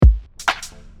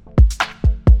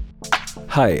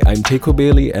Hi, I'm Teiko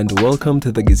Bailey, and welcome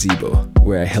to The Gazebo,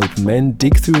 where I help men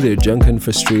dig through their junk and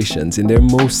frustrations in their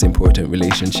most important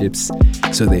relationships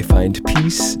so they find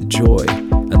peace, joy,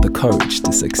 and the courage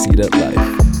to succeed at life.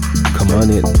 Come on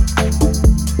in.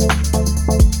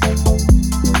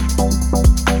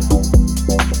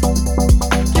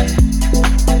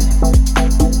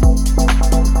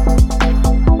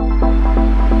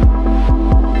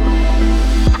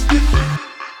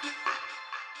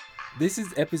 This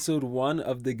is episode 1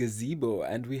 of The Gazebo,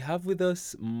 and we have with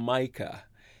us Micah,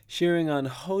 sharing on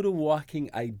how to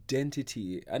walking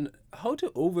identity and how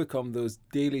to overcome those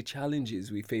daily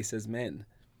challenges we face as men.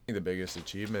 I think the biggest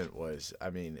achievement was,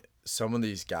 some of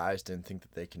these guys didn't think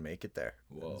that they can make it there.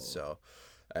 Whoa. And so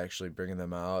actually bringing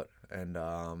them out and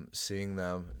seeing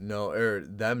them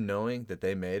them knowing that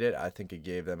they made it, I think it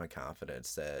gave them a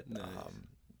confidence that, Nice.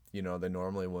 They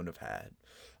normally wouldn't have had.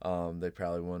 They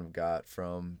probably wouldn't have got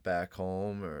from back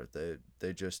home, or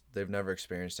they've never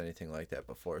experienced anything like that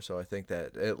before. So I think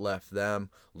that it left them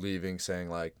leaving saying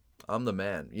like, I'm the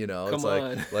man, Come it's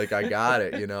on. like I got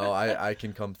it, I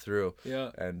can come through.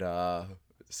 Yeah. And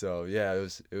so yeah, it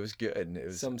was good. And it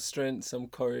was Some strength, some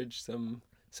courage, some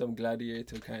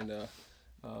gladiator kind of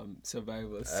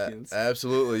survival skills.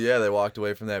 Absolutely, yeah. They walked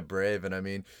away from that brave,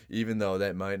 and even though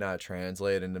that might not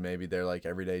translate into maybe their like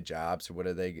everyday jobs or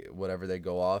whatever they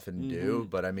go off and do,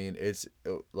 but it's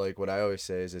like what I always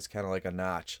say is it's kind of like a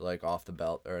notch like off the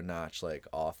belt, or a notch like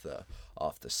off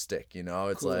the stick.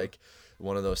 It's Cool. like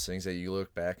one of those things that you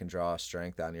look back and draw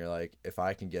strength on. You're like, if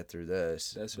I can get through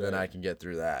this, then right. I can get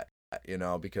through that.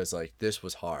 Because like this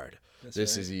was hard.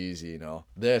 This right. is easy,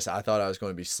 This, I thought I was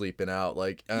going to be sleeping out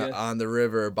like Yeah. on the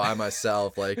river by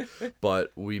myself, like,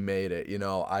 but we made it.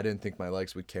 I didn't think my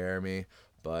legs would carry me,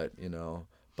 but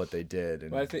they did.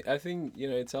 And Well, I think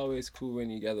it's always cool when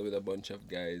you gather with a bunch of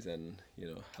guys and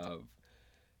have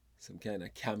some kind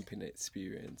of camping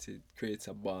experience. It creates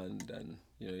a bond, and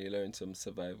you learn some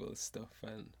survival stuff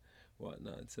and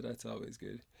whatnot. So that's always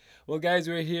good. Well, guys,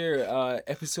 we're here,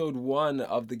 episode 1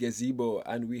 of The Gazebo,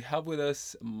 and we have with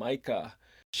us Micah,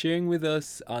 sharing with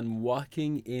us on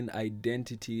walking in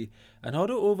identity and how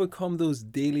to overcome those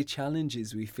daily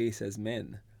challenges we face as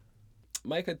men.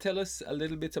 Micah, tell us a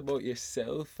little bit about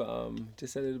yourself,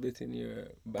 just a little bit in your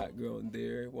background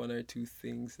there, 1 or 2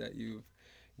 things that you've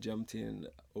jumped in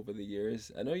over the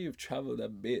years. I know you've traveled a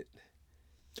bit.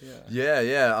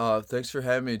 Yeah. Thanks for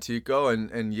having me, Tico.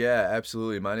 And yeah,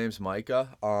 absolutely. My name's Micah.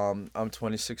 I'm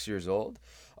 26 years old.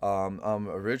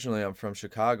 Originally I'm from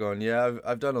Chicago, and yeah,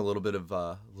 I've done a little bit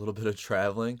of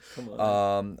traveling. Come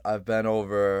on.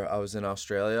 I was in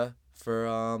Australia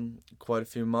for quite a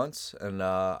few months, and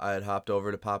I had hopped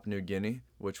over to Papua New Guinea,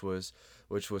 which was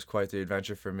quite the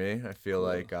adventure for me. I feel Cool.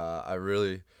 like I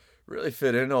really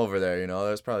fit in over there. That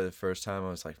was probably the first time I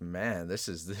was like, man, this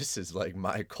is like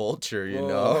my culture.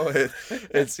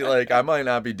 It's like I might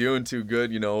not be doing too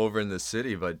good over in the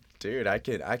city, but dude, I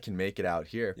can make it out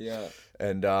here. Yeah.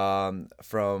 And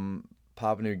from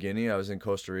Papua New Guinea, I was in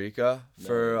Costa Rica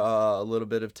for a little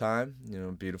bit of time.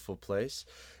 Beautiful place,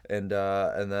 and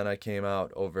then I came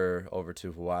out over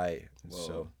to Hawaii.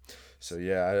 Whoa. So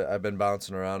yeah, I've been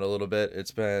bouncing around a little bit.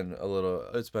 It's been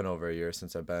over a year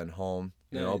since I've been home.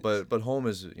 Nice. But home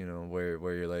is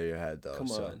where you lay your head though.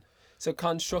 Come on. So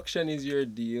construction is your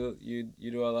deal. You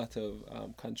do a lot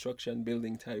of construction,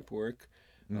 building type work.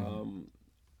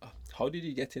 How did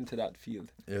you get into that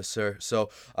field? Yes, sir.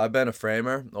 So I've been a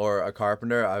framer or a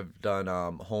carpenter. I've done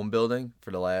home building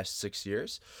for the last 6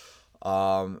 years.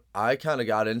 I kind of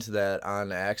got into that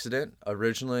on accident.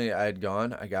 Originally, I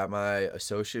got my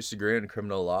associate's degree in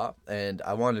criminal law, and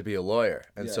I wanted to be a lawyer.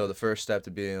 And so the first step to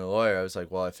being a lawyer, I was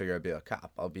like, well, I figure I'd be a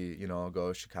cop. I'll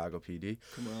go Chicago PD.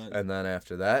 Come on. And then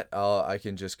after that, I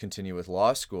can just continue with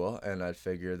law school, and I'd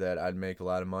figure that I'd make a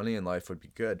lot of money and life would be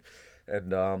good.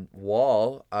 And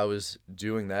while I was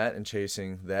doing that and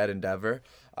chasing that endeavor,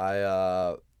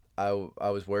 I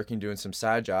was working, doing some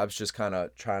side jobs, just kind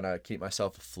of trying to keep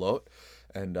myself afloat.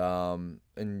 And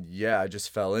yeah, I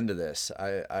just fell into this.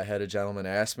 I had a gentleman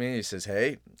ask me, he says,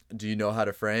 hey, do you know how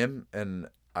to frame? And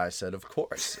I said, of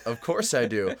course I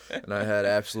do. And I had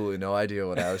absolutely no idea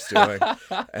what I was doing.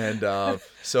 And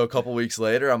so a couple weeks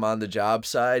later, I'm on the job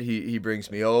site. He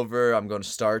brings me over. I'm going to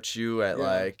start you at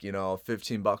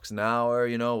 $15 an hour.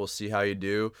 We'll see how you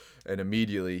do. And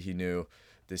immediately he knew,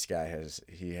 this guy has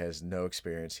no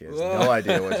experience. He has no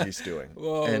idea what he's doing.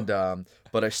 Whoa. And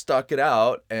but I stuck it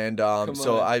out, and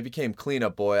so on. I became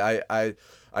cleanup boy.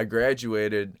 I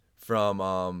graduated from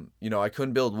I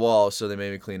couldn't build walls, so they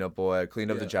made me cleanup boy. I cleaned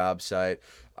up the job site.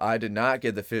 I did not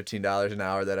get the $15 an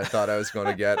hour that I thought I was going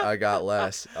to get. I got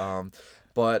less.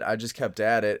 But I just kept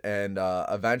at it, and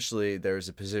eventually there was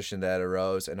a position that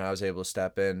arose, and I was able to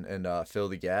step in and fill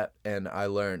the gap, and I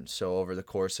learned. So over the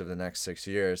course of the next 6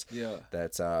 years, Yeah.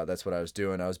 that's what I was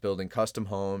doing. I was building custom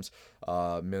homes,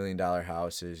 $1 million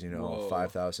houses, Whoa.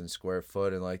 5,000 square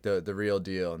foot, and like the real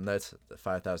deal, and that's the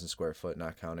 5,000 square foot,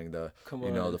 not counting the Come the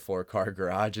on. 4-car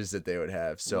garages that they would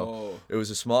have. So Whoa. it was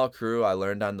a small crew. I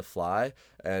learned on the fly,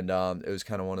 and it was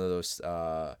kind of one of those.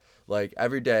 Like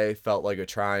every day felt like a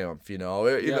triumph,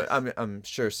 Yes. I'm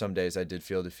sure some days I did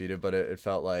feel defeated, but it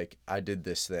felt like I did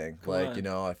this thing. Come Like, on.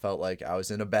 I felt like I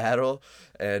was in a battle,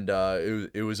 and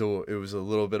it was a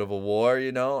little bit of a war,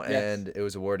 Yes. and it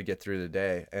was a war to get through the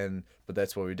day. But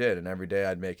that's what we did. And every day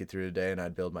I'd make it through the day, and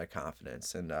I'd build my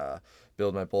confidence and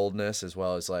build my boldness, as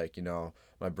well as like,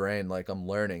 my brain, like I'm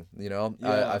learning, I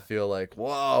Yeah. feel like,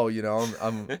 whoa,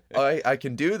 I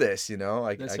can do this, That's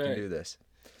I can right. do this.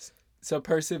 So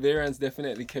perseverance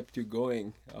definitely kept you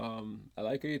going. I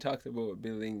like how you talked about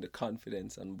building the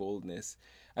confidence and boldness,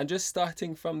 and just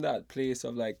starting from that place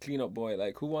of like cleanup boy.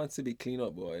 Like, who wants to be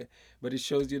cleanup boy? But it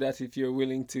shows you that if you're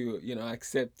willing to,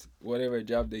 accept whatever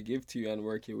job they give to you and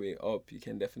work your way up, you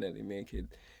can definitely make it.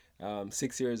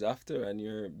 6 years after, and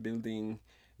you're building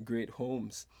great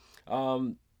homes.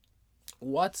 Um,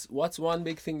 what's one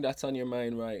big thing that's on your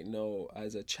mind right now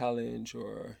as a challenge,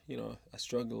 or a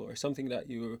struggle, or something that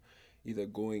you're either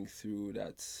going through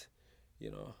that's,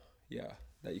 yeah,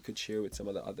 that you could share with some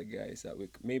of the other guys that would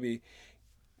maybe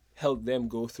help them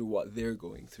go through what they're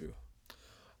going through?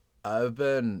 I've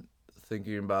been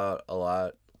thinking about a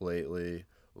lot lately,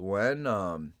 when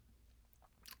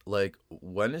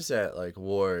when is that like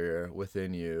warrior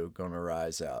within you gonna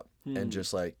rise up and Hmm.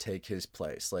 just like take his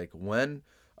place? Like, when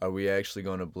are we actually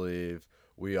gonna believe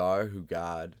we are who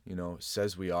God,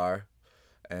 says we are,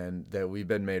 and that we've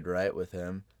been made right with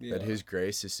him, that Yeah. his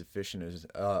grace is sufficient as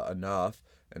enough,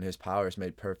 and his power is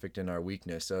made perfect in our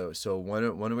weakness. So when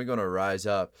are we going to rise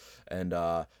up and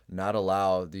not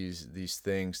allow these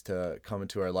things to come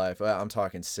into our life? I'm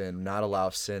talking sin, not allow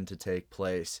sin to take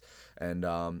place. And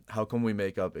how can we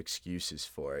make up excuses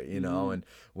for it, Mm-hmm. and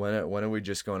when are we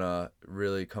just going to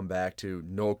really come back to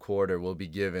no quarter will be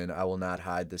given, I will not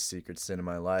hide this secret sin in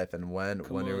my life? And when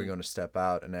Come when are we on. going to step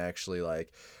out and actually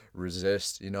like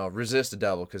resist the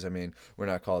devil? Because I mean, we're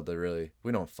not called to really,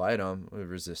 we don't fight him, we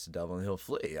resist the devil and he'll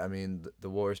flee. I mean, the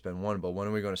war's been won, but when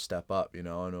are we going to step up, and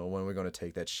when are we going to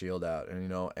take that shield out,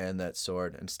 and that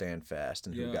sword, and stand fast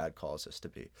in who Yeah. God calls us to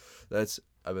be? That's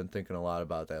I've been thinking a lot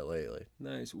about that lately.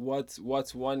 Nice. What's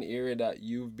one area that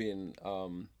you've been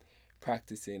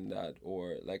practicing that,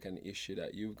 or like an issue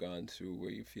that you've gone through where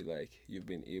you feel like you've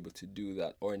been able to do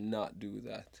that or not do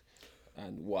that,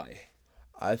 and why?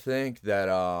 I think that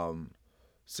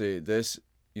see this,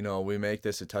 we make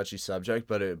this a touchy subject,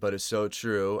 but it's so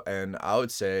true. And I would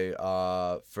say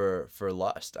for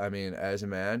lust, I mean, as a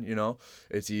man,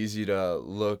 it's easy to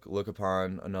look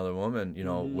upon another woman,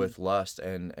 Mm-hmm. with lust,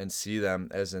 and see them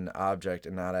as an object,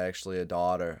 and not actually a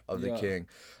daughter of the Yeah. king,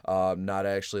 not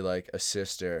actually like a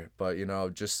sister, but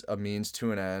just a means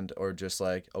to an end, or just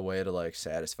like a way to like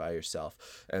satisfy yourself.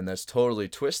 And that's totally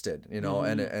twisted, and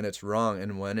Mm-hmm. it's wrong.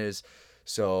 And when is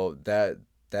so that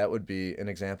would be an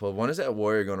example of, when is that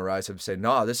warrior going to rise up and say,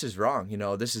 no, this is wrong.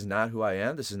 This is not who I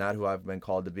am. This is not who I've been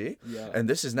called to be. Yeah. And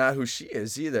this is not who she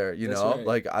is either. That's right.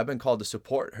 Like, I've been called to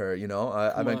support her,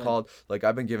 I've Come been on. called, like,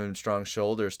 I've been given strong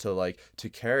shoulders to like, to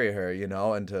carry her,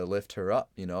 and to lift her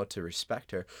up, to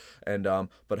respect her. And,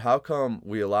 but how come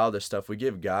we allow this stuff? We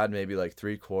give God maybe like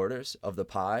 3/4 of the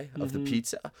pie of the Mm-hmm.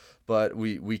 pizza, but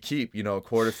we keep, a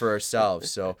quarter for ourselves.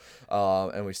 So,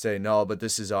 and we say, no, but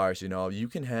this is ours. You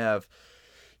can have,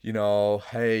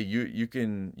 hey, you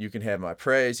can have my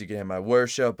praise, you can have my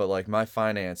worship, but like my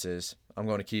finances, I'm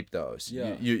going to keep those.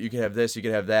 Yeah. You can have this, you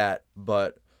can have that,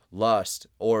 but lust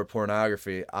or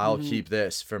pornography, I'll Mm-hmm. keep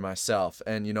this for myself.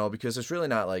 And because it's really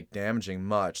not like damaging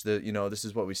much. This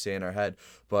is what we say in our head,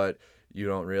 but you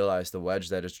don't realize the wedge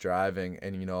that it's driving,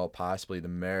 and possibly the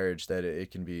marriage that it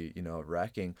can be,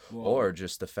 wrecking, or Whoa.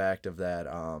 just the fact of that,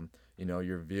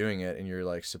 you're viewing it and you're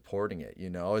like supporting it.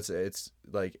 It's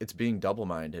like, it's being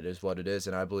double-minded is what it is.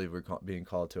 And I believe we're being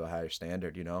called to a higher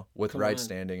standard, with Come right on.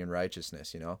 standing and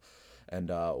righteousness. And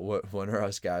when are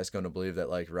us guys going to believe that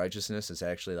like righteousness is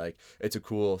actually like, it's a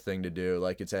cool thing to do?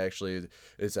 Like, it's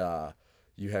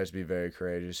you have to be very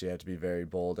courageous, you have to be very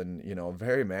bold, and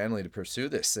very manly to pursue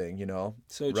this thing.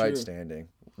 So Right true. standing,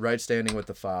 right standing with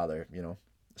the Father.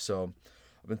 So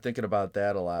I've been thinking about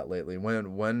that a lot lately. When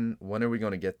are we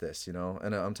going to get this?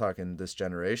 And I'm talking this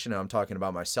generation, and I'm talking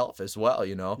about myself as well.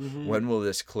 Mm-hmm. When will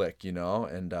this click?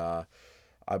 And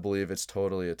I believe it's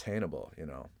totally attainable.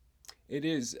 It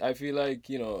is. I feel like,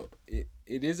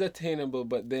 it is attainable,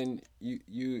 but then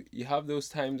you have those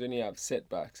times when you have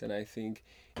setbacks. And I think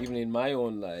even in my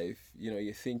own life,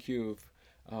 you think you've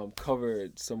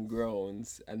covered some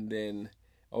grounds, and then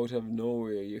out of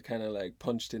nowhere, you're kind of like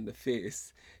punched in the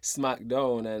face, smacked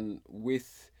down. And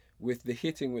with the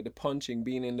hitting, with the punching,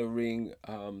 being in the ring,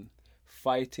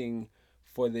 fighting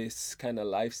for this kind of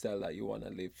lifestyle that you want to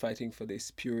live, fighting for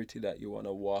this purity that you want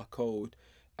to walk out,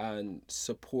 and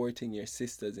supporting your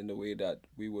sisters in the way that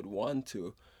we would want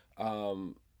to,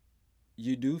 um,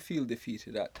 you do feel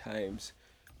defeated at times.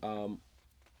 Um,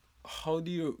 how do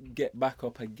you get back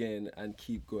up again and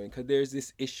keep going? Because there's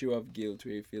this issue of guilt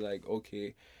where you feel like,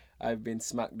 okay, I've been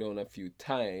smacked down a few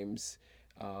times.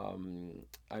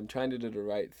 I'm trying to do the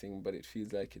right thing, but it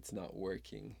feels like it's not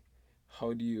working.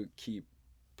 How do you keep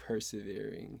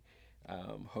persevering?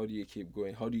 How do you keep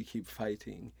going? How do you keep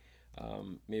fighting?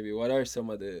 Maybe what are some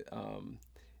of the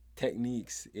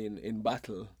techniques in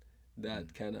battle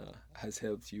that kind of has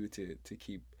helped you to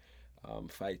keep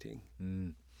fighting?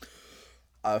 Mm.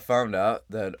 I found out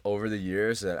that over the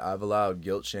years that I've allowed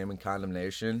guilt, shame, and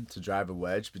condemnation to drive a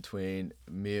wedge between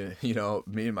me,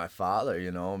 me and my father,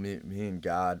 me and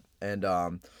God. And,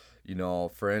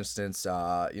 for instance,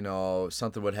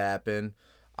 something would happen,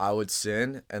 I would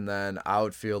sin, and then I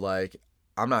would feel like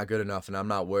I'm not good enough and I'm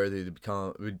not worthy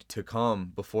to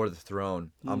come before the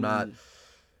throne. Mm,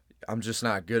 I'm just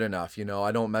not good enough,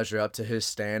 I don't measure up to his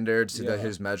standards, that yeah,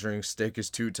 his measuring stick is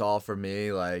too tall for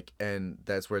me, like, and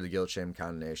that's where the guilt, shame,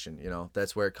 condemnation,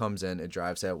 that's where it comes in. It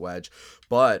drives that wedge.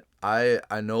 But I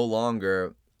no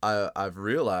longer I've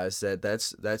realized that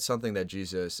that's something that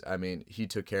Jesus, I mean, he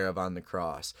took care of on the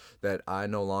cross. That I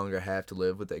no longer have to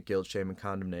live with that guilt, shame, and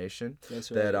condemnation. that's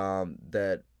That right.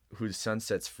 that who the Son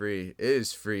sets free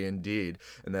is free indeed,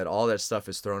 and that all that stuff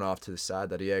is thrown off to the side.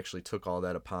 That he actually took all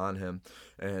that upon him,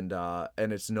 and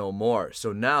it's no more.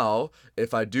 So now,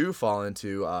 if I do fall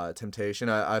into temptation,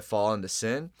 I fall into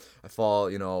sin, I fall,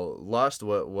 lust,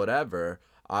 whatever.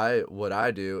 What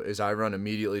I do is I run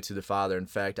immediately to the Father. In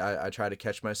fact, I try to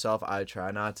catch myself. I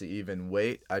try not to even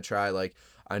wait. I try, like,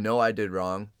 I know I did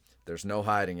wrong. There's no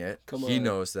hiding it. Come He on.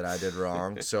 knows that I did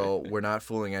wrong. So we're not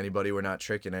fooling anybody. We're not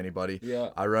tricking anybody.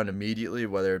 Yeah, I run immediately,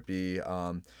 whether it be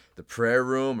the prayer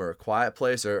room or a quiet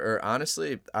place, or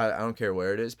honestly, I don't care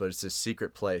where it is, but it's a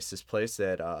secret place. This place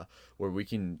that where we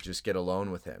can just get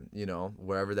alone with him,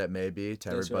 wherever that may be, to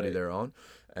that's everybody right. their own.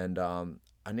 And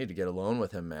I need to get alone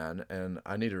with him, man, and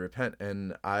I need to repent,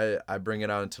 and I bring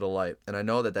it out into the light. And I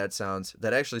know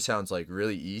that actually sounds like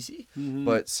really easy, Mm-hmm.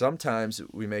 but sometimes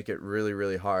we make it really,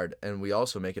 really hard, and we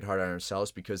also make it hard on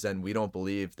ourselves because then we don't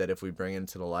believe that if we bring it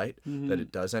into the light that Mm-hmm.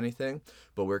 it does anything.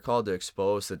 But we're called to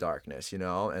expose the darkness,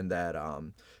 and that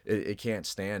it cannot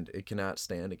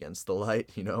stand against the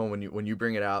light, when you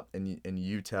bring it out and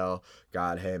you tell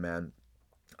God, hey man,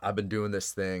 I've been doing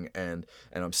this thing and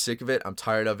I'm sick of it. I'm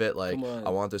tired of it. Like, Come I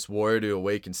on. want this warrior to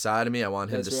awake inside of me. I want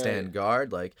him to That's right. stand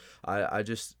guard. Like,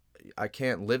 I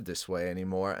can't live this way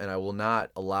anymore, and I will not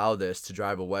allow this to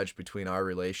drive a wedge between our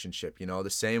relationship. The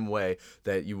same way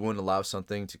that you wouldn't allow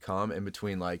something to come in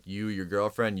between, like, you, your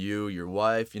girlfriend, you, your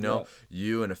wife, Yeah.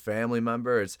 you and a family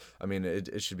member. I mean,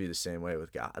 it should be the same way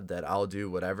with God, that I'll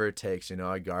do whatever it takes.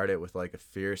 I guard it with, like, a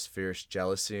fierce, fierce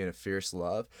jealousy and a fierce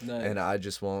love, and Nice. I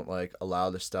just won't, like,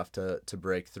 allow the stuff to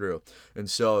break through. And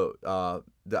so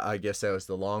I guess that was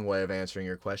the long way of answering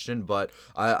your question, but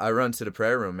I run to the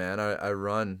prayer room, man. I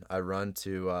run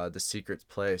to the secret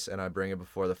place, and I bring it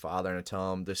before the Father, and I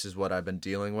tell him this is what I've been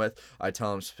dealing with. I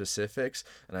tell him specifics,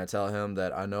 and I tell him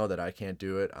that I know that I can't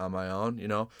do it on my own.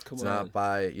 Come It's not on.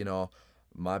 by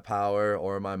my power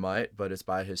or my might, but it's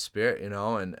by His Spirit.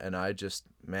 And I just,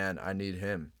 man, I need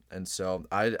Him, and so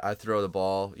I throw the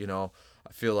ball.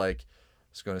 I feel like,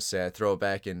 I was gonna say, I throw it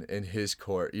back in his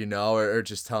court, or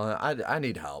just tell him I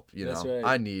need help, That's right. That's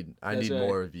I need right.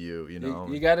 more of you,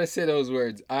 You gotta say those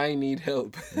words. I need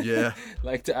help. yeah.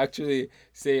 Like, to actually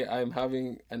say I'm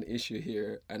having an issue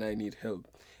here and I need help.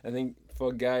 I think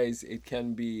for guys it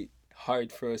can be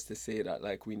hard for us to say that,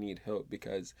 like, we need help,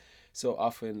 because so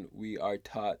often we are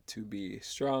taught to be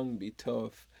strong, be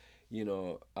tough,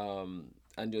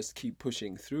 and just keep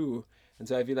pushing through. And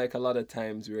so I feel like a lot of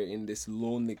times we're in this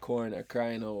lonely corner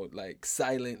crying out, like,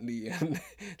 silently, and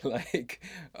like,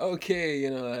 okay,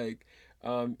 like,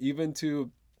 even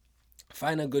to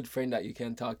find a good friend that you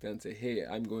can talk to and say, hey,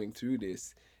 I'm going through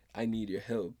this, I need your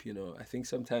help. I think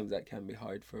sometimes that can be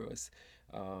hard for us,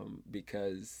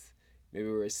 because maybe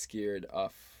we're scared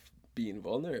of being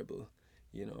vulnerable.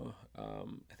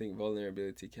 I think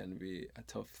vulnerability can be a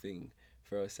tough thing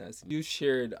for us. As you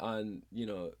shared on,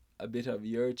 a bit of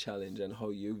your challenge and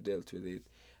how you've dealt with it,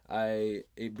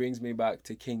 it brings me back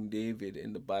to King David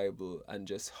in the Bible, and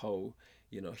just how,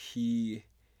 he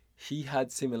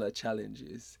had similar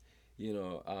challenges.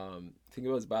 I think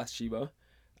it was Bathsheba.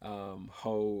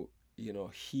 How,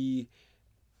 he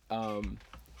um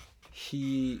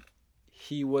he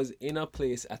he was in a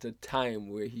place at a time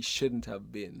where he shouldn't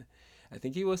have been. I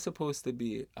think he was supposed to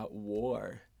be at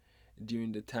war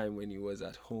during the time when he was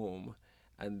at home,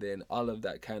 and then all of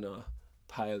that kind of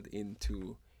piled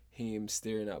into him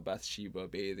staring at Bathsheba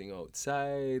bathing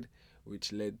outside,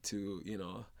 which led to,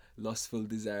 lustful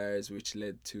desires, which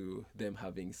led to them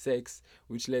having sex,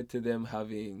 which led to them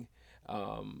having,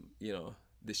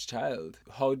 this child.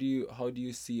 How do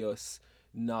you see us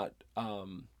not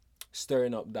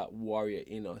stirring up that warrior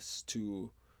in us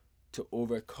to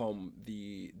overcome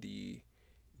the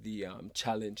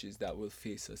challenges that will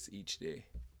face us each day?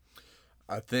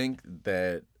 I think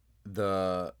that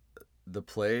the the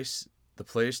place the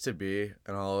place to be,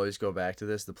 and I'll always go back to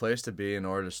this, the place to be in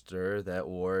order to stir that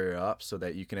warrior up so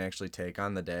that you can actually take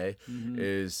on the day Mm-hmm.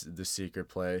 is the secret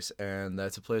place. And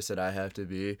that's a place that I have to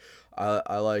be.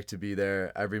 I like to be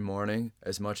there every morning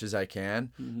as much as I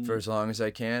can, Mm-hmm. for as long as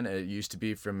I can. It used to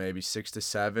be from maybe 6 to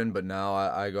 7, but now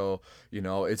I go,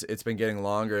 it's been getting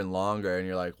longer and longer, and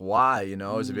you're like, why?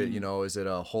 Is it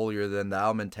a holier than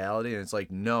thou mentality? And it's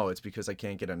like, no, it's because I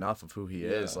can't get enough of who he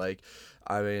is. Yeah. Like,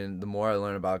 I mean, the more I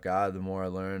learn about God, the more I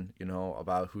learn,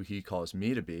 about who He calls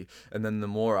me to be. And then the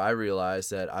more I realize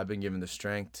that I've been given the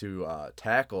strength to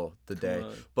tackle the Come day.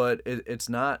 on. But it's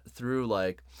not through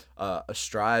like a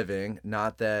striving.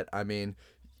 Not that, I mean,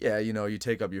 yeah, you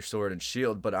take up your sword and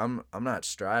shield, but I'm not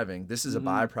striving. This is a Mm-hmm.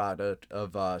 byproduct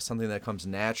of something that comes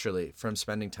naturally from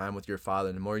spending time with your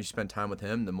Father. The more you spend time with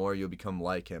Him, the more you'll become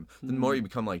like Him. The more you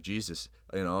become like Jesus,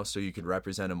 so you could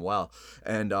represent Him well.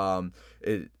 And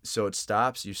it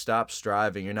stops. You stop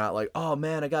striving. You're not like, oh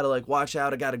man, I gotta like watch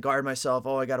out. I gotta guard myself.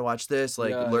 Oh, I gotta watch this.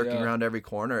 Like Yeah, lurking yeah. around every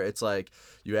corner. It's like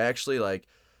you actually like,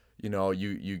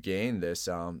 you gain this.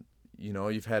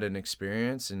 You've had an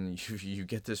experience and you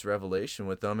get this revelation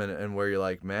with them, and where you're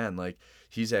like, man, like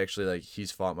he's actually like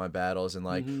he's fought my battles, and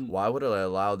like Mm-hmm. why would I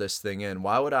allow this thing in?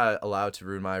 Why would I allow it to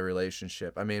ruin my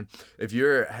relationship? I mean, if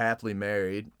you're happily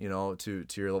married, to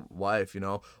your wife,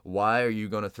 why are you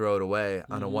going to throw it away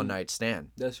on a Mm-hmm. one night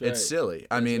stand? That's It's right. silly.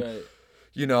 I That's mean, right.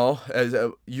 as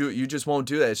you just won't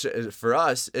do that. For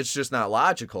us, it's just not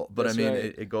logical. But I That's mean,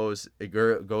 right. it goes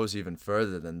even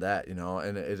further than that,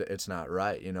 and it's not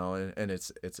right, and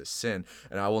it's a sin,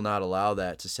 and I will not allow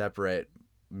that to separate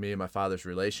me and my Father's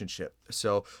relationship.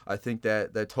 So I think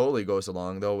that totally goes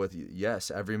along though with,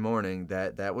 yes, every morning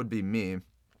that would be me.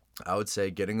 I would say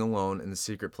getting alone in the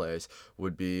secret place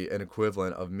would be an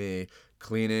equivalent of me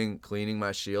cleaning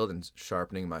my shield and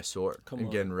sharpening my sword Come and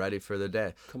on. getting ready for the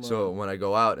day. Come So on. when I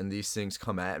go out and these things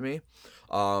come at me,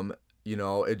 it'll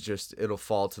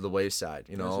fall to the wayside.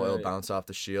 That's It'll right. bounce off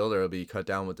the shield or it'll be cut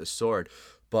down with the sword.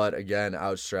 But again, I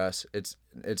would stress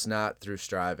it's not through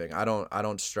striving. I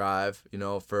don't strive,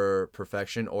 for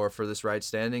perfection or for this right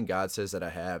standing. God says that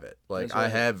I have it. Like That's I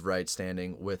right. have right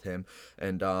standing with Him,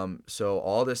 and so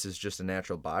all this is just a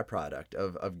natural byproduct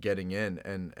of getting in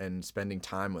and spending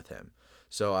time with Him.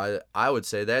 So I would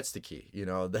say that's the key.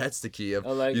 That's the key of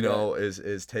I like that.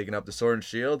 is taking up the sword and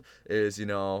shield, is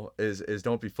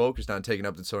don't be focused on taking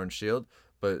up the sword and shield,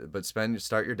 but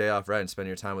start your day off right and spend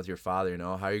your time with your Father.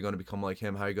 How are you going to become like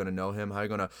Him? How are you going to know Him? How are you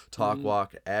going to talk, Mm-hmm.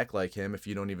 walk, act like Him if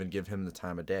you don't even give Him the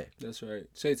time of day? That's right.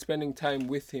 So it's spending time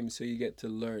with him, so you get to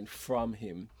learn from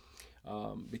him,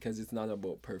 because it's not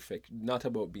about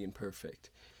being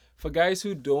perfect. For guys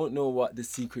who don't know what the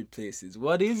secret place is,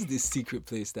 what is this secret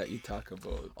place that you talk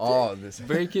about? Oh, this.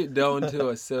 Break it down to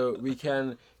us so we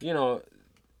can,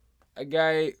 a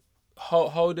guy,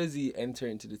 how does he enter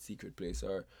into the secret place?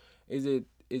 Or is it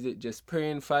just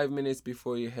praying 5 minutes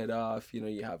before you head off?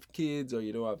 You have kids or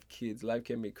you don't have kids. Life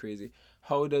can be crazy.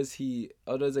 How does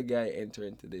a guy enter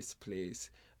into this place?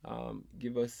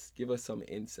 Give us some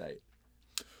insight.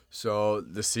 So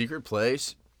the secret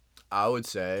place, I would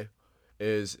say,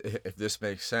 is, if this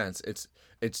makes sense, it's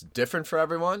different for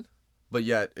everyone, but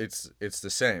yet it's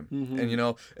the same. Mm-hmm.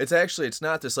 And it's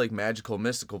not this like magical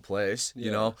mystical place.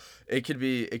 Yeah. It could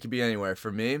be anywhere.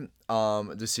 For me,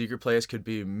 the secret place could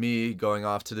be me going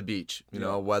off to the beach.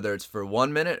 Yeah. Whether it's for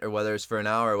 1 minute or whether it's for an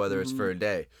hour or whether it's for a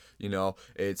day.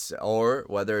 Or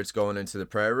whether it's going into the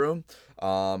prayer room,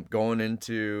 going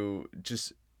into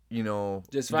Just go.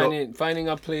 finding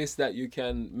a place that you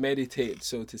can meditate,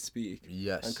 so to speak, and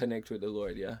Yes. connect with the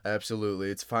Lord. Yeah. Absolutely,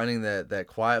 it's finding that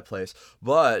quiet place.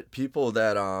 But people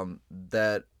that are,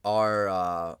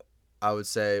 I would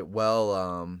say,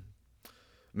 well,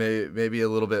 maybe a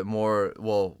little bit more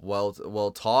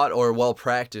well taught or well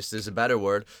practiced is a better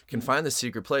word, can find the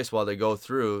secret place while they go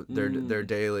through their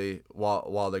daily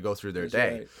while they go through their That's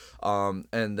day. right.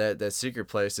 And that secret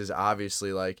place is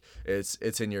obviously like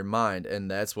it's in your mind, and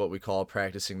that's what we call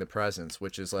practicing the presence,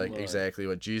 which is like Come on. exactly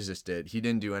what Jesus did. He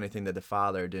didn't do anything that the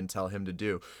Father didn't tell him to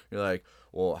do. You're like,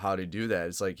 well, how did he do that?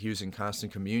 It's like he was in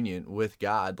constant communion with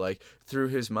God, like through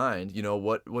his mind. You know,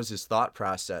 what was his thought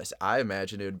process? I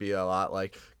imagine it would be a lot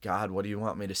like, God, what do you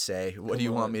want me to say? What do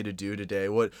you want me to do today?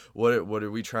 What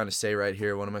are we trying to say right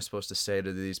here? What am I supposed to say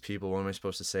to these people? What am I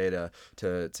supposed to say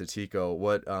to Tico?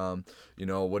 What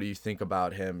what do you think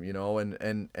about him? You know,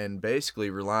 and basically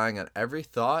relying on every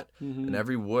thought and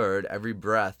every word, every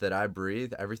breath that I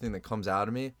breathe, everything that comes out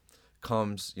of me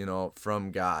comes,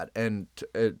 from God, and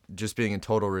just being in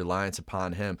total reliance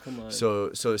upon Him. Come on. So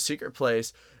a secret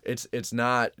place, it's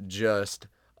not just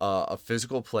a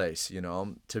physical place,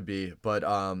 to be, but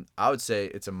I would say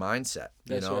it's a mindset.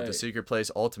 That's The right. secret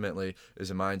place ultimately is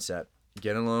a mindset.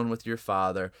 Get alone with your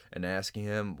Father and asking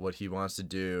Him what He wants to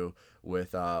do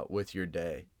with your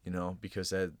day,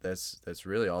 because that's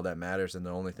really all that matters, and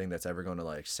the only thing that's ever going to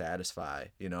like satisfy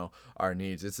our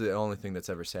needs. It's the only thing that's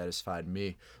ever satisfied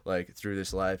me like through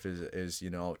this life is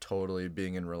totally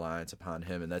being in reliance upon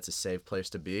Him, and that's a safe place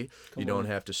to be. You don't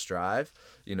have to strive,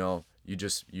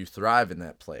 you thrive in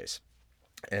that place.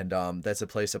 And that's a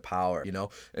place of power.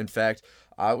 In fact,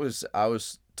 I was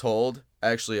told,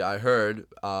 actually I heard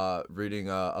reading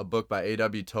a book by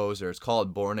A.W. Tozer. It's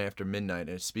called Born After Midnight,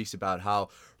 and it speaks about how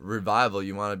revival,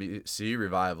 you want to see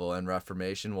revival and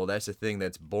reformation. Well, that's a thing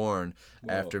that's born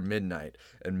after midnight,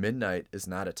 and midnight is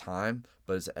not a time,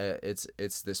 but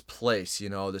it's this place,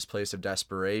 this place of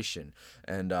desperation,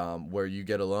 and where you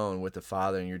get alone with the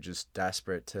Father, and you're just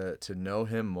desperate to know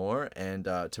Him more, and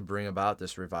to bring about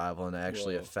this revival and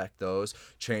actually affect those,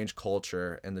 change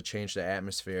culture, and to change the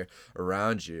atmosphere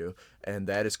around you, and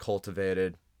that is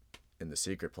cultivated in the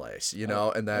secret place,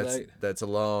 and that's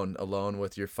alone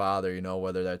with your Father,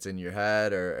 whether that's in your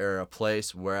head or a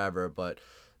place wherever, but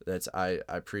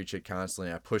I preach it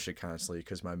constantly, I push it constantly,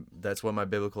 because that's what my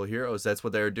biblical heroes, that's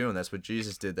what they were doing, that's what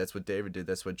Jesus did, that's what David did,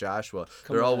 that's what Joshua,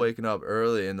 they're all waking up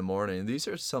early in the morning, and these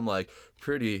are some like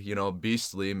pretty,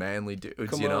 beastly, manly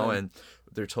dudes, and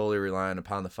they're totally relying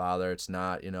upon the Father. It's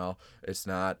not, it's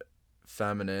not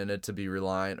feminine to be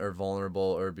reliant or vulnerable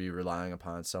or be relying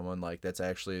upon someone. Like, that's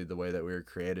actually the way that we were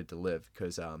created to live,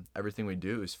 because everything we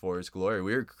do is for His glory.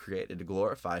 We were created to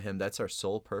glorify Him. That's our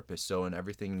sole purpose. So in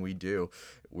everything we do,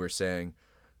 we're saying,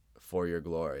 for your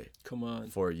glory. Come on.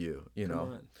 For you, Come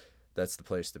on. That's the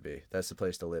place to be. That's the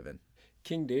place to live in.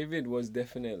 King David was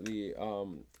definitely,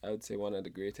 I would say, one of the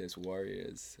greatest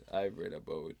warriors I've read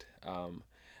about.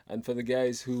 And for the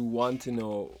guys who want to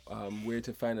know where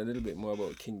to find a little bit more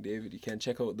about King David, you can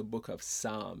check out the book of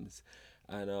Psalms.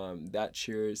 And that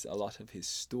shares a lot of his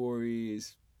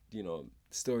stories,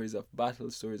 stories of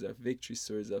battle, stories of victory,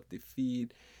 stories of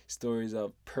defeat, stories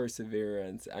of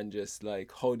perseverance, and just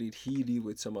like how did he deal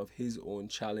with some of his own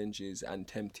challenges and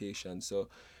temptations. So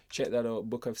check that out,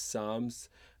 book of Psalms.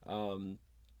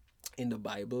 In the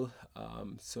Bible,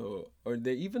 or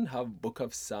they even have book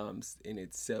of Psalms in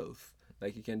itself.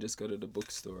 Like, you can just go to the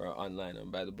bookstore or online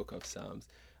and buy the book of Psalms.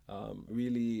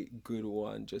 Really good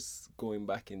one, just going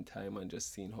back in time and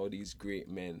just seeing how these great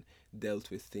men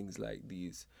dealt with things like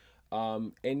these.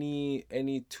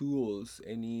 Any tools,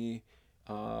 any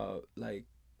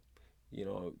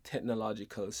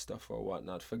technological stuff or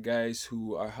whatnot for guys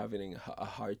who are having a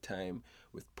hard time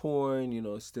with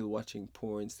porn, still watching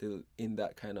porn, still in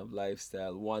that kind of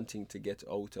lifestyle, wanting to get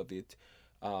out of it,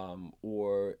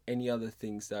 or any other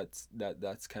things that's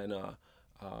kind of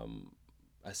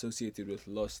associated with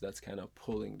lust, that's kind of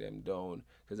pulling them down.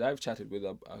 Because I've chatted with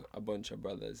a bunch of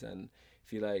brothers and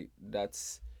feel like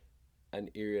that's an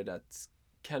area that's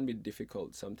can be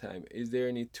difficult sometimes. Is there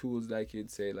any tools, like you'd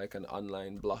say, like an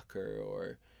online blocker,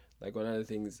 or like one of the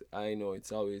things I know,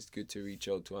 it's always good to reach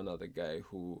out to another guy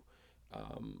who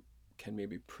can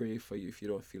maybe pray for you if you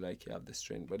don't feel like you have the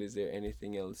strength. But is there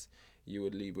anything else you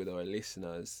would leave with our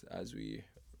listeners as we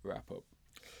wrap up?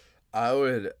 I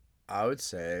would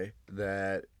say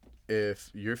that if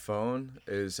your phone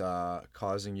is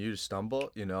causing you to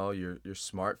stumble, your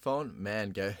smartphone, man,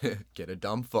 get a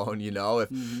dumb phone.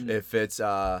 If it's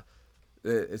kind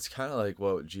of like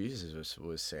what Jesus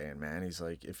was saying, man. He's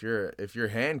like, if your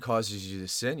hand causes you to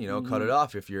sin, cut it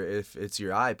off. If it's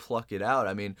your eye, pluck it out.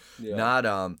 I mean,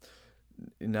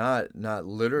 not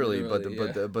literally,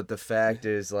 but the fact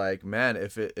is, like, man,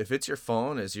 if it's your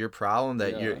phone is your problem,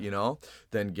 that you're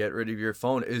then get rid of your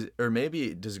phone. Or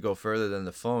maybe does it go further than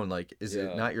the phone? Like, is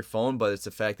it not your phone, but it's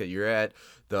the fact that you're at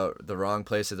the wrong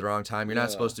place at the wrong time. You're not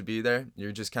supposed to be there.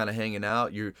 You're just kind of hanging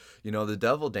out. The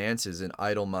devil dances in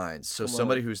idle minds. So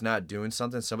somebody who's not doing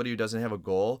something, somebody who doesn't have a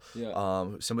goal,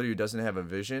 somebody who doesn't have a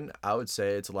vision, I would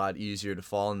say it's a lot easier to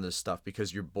fall into this stuff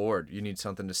because you're bored. You need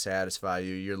something to satisfy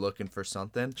you. You're looking for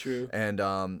something. True.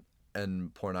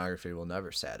 And pornography will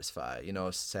never satisfy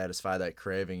that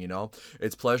craving.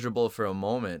 It's pleasurable for a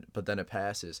moment, but then it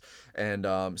passes. And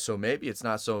so maybe it's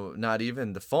not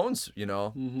even the phones,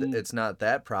 it's not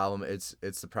that problem. It's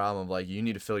the problem of like, you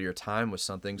need to fill your time with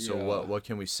something. So what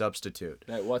can we substitute?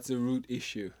 Like, what's the root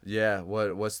issue? Yeah.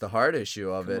 What's the hard issue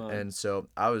of it? And so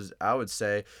I would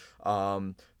say,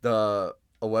 a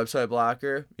website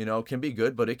blocker, can be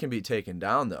good, but it can be taken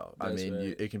down though. That's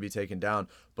right. It can be taken down,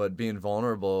 but being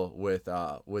vulnerable with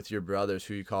your brothers,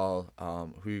 who you call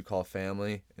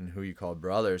family and who you call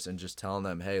brothers, and just telling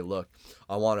them, hey, look,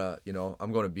 I'm going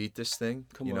to beat this thing,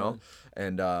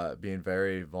 and being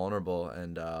very vulnerable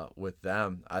and with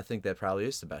them, I think that probably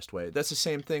is the best way. That's the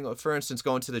same thing, for instance,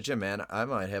 going to the gym, man. I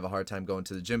might have a hard time going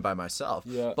to the gym by myself,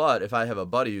 but if I have a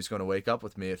buddy who's going to wake up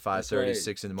with me at 5:30,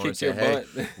 6 in the morning, and say, hey,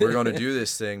 we're going to do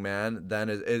this thing, man, then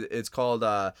it's called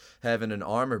having an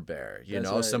armor bearer,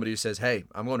 somebody who says, hey,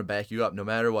 I'm going to back you up no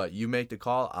matter what. You make the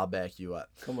call, I'll back you up.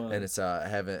 Come on. And it's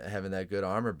having that good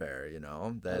armor bearer,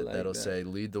 that'll say,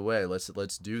 lead the way,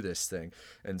 let's do this thing.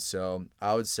 And so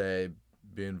I would say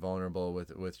being vulnerable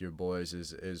with your boys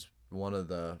is one of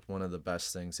the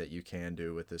best things that you can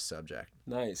do with this subject.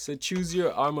 Nice. So choose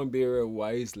your armor bearer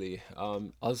wisely.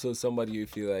 Also somebody you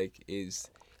feel like is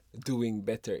doing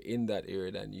better in that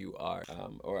area than you are,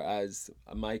 or as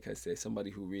Micah says, somebody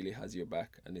who really has your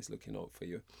back and is looking out for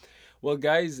you. Well,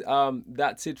 guys,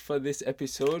 that's it for this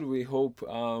episode. We hope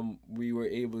we were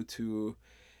able to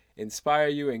inspire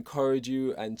you, encourage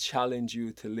you, and challenge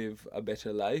you to live a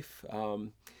better life.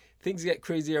 Things get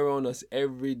crazy around us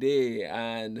every day,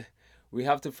 and we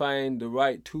have to find the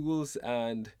right tools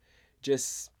and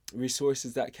just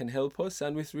resources that can help us.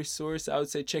 And with resource, I would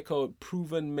say check out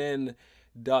provenmen.org.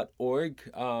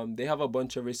 They have a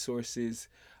bunch of resources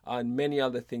and many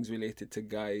other things related to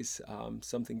guys.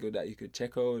 Something good that you could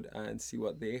check out and see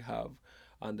what they have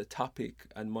on the topic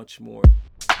and much more.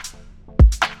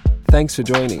 Thanks for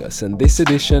joining us in this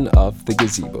edition of The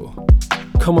Gazebo.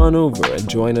 Come on over and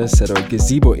join us at our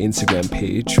Gazebo Instagram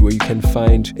page, where you can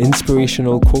find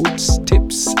inspirational quotes,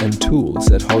 tips, and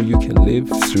tools at how you can live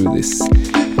through this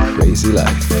crazy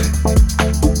life.